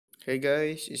Hey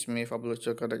guys, it's me Fabulous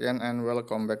Joker again and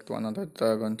welcome back to another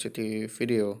Dragon City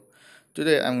video.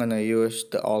 Today I'm gonna use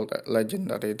the old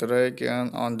legendary dragon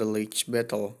on the Lich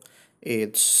battle.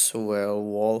 It's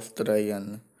Werewolf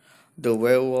Dragon. The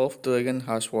Werewolf Dragon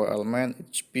has 4 elements,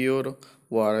 it's pure,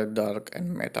 water, dark,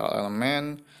 and metal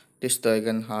element. This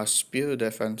dragon has pure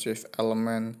defensive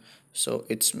element, so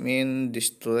it's mean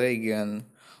this dragon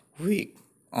weak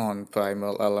on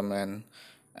primal element.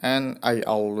 And I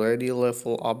already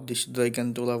level up this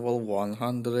dragon to level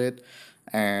 100,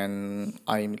 and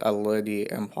I already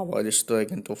empower this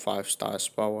dragon to 5 stars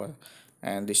power,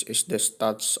 and this is the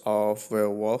stats of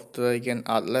werewolf dragon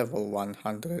at level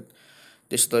 100.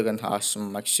 This dragon has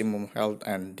maximum health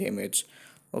and damage.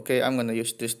 Okay, I'm gonna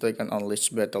use this dragon on Lich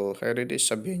battle. Here it is.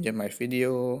 Hope you enjoy my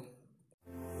video.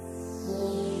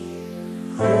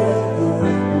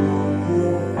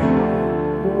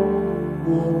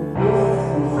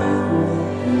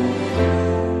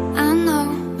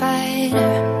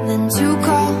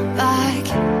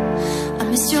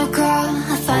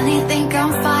 I think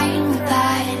I'm fine with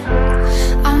that.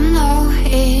 I know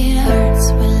it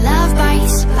hurts when love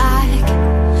bites back,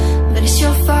 but it's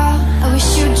your fault, I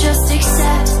wish you'd just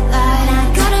accept that.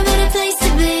 I got a better place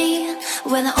to be,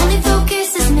 where the only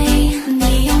focus is me.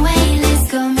 Being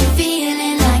weightless got me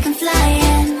feeling like I'm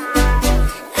flying.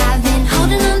 I've been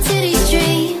holding on to these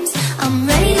dreams, I'm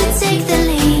ready to take the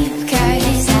leap,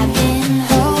 'cause I've been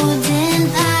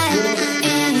holding that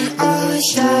in all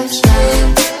shots.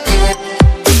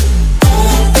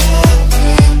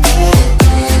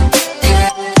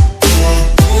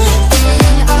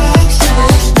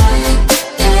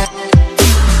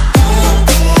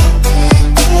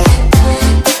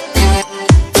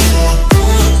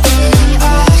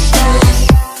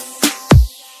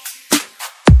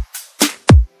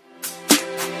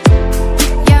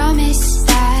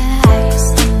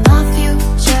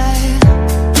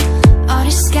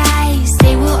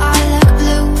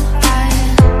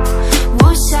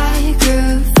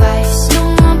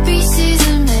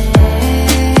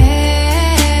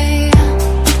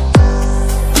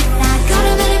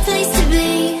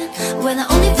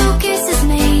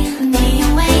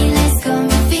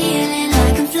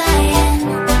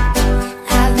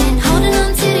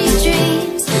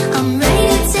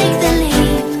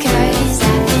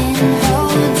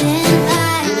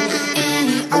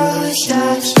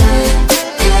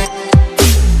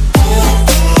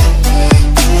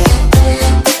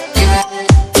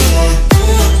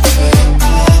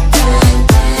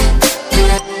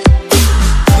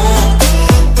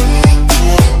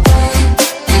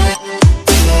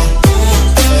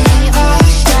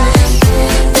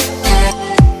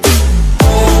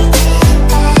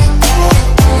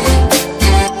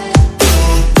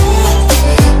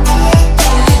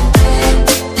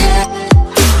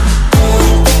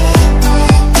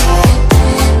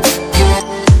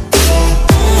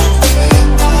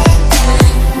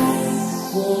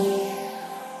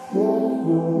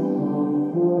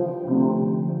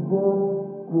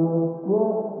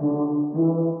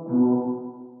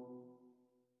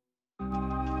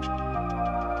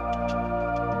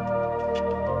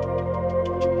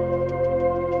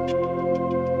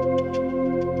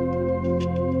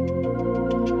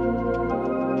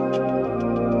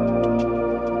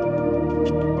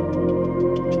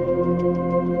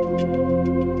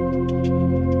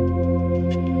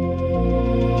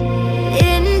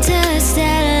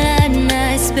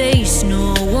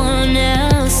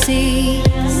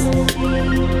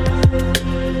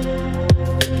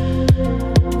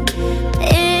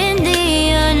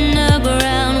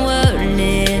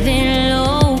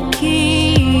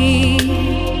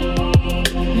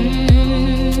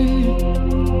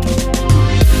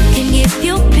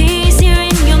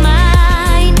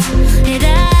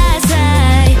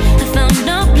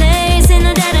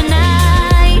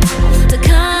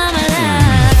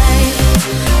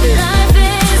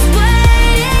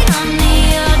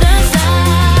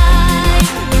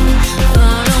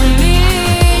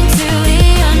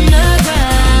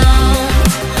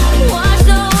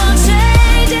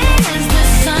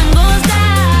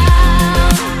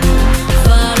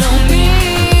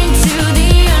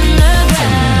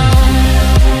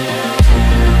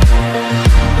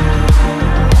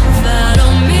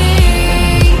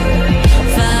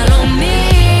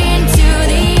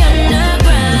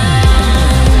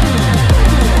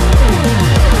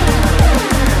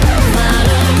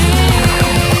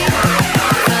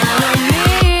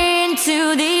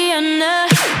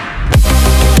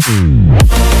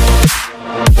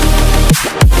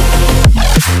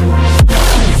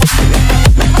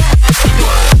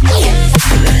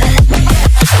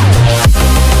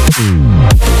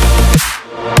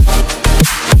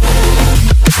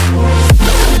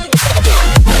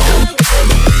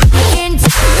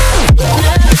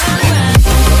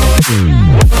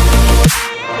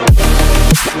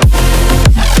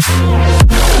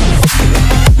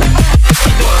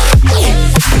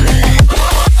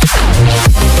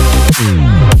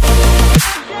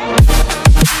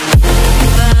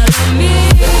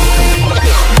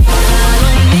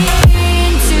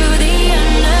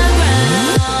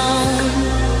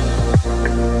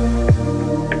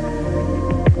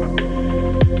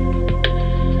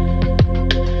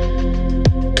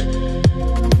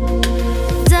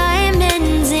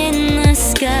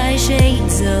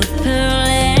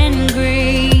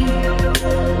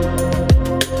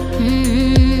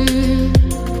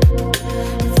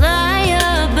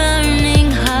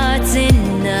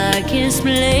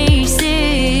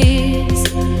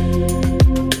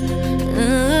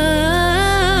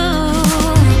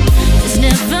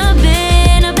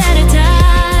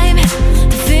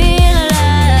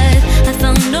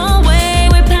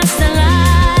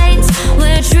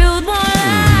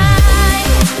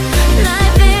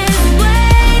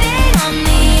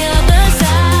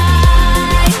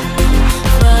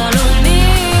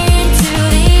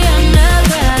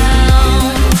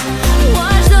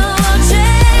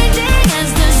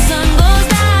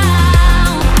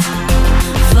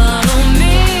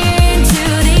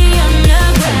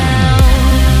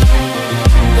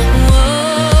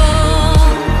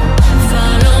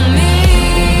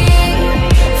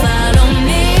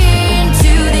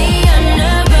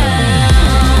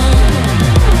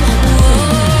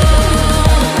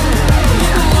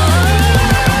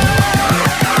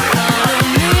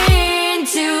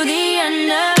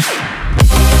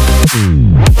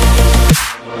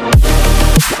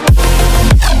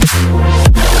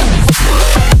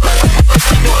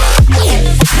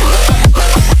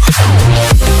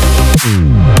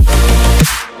 We'll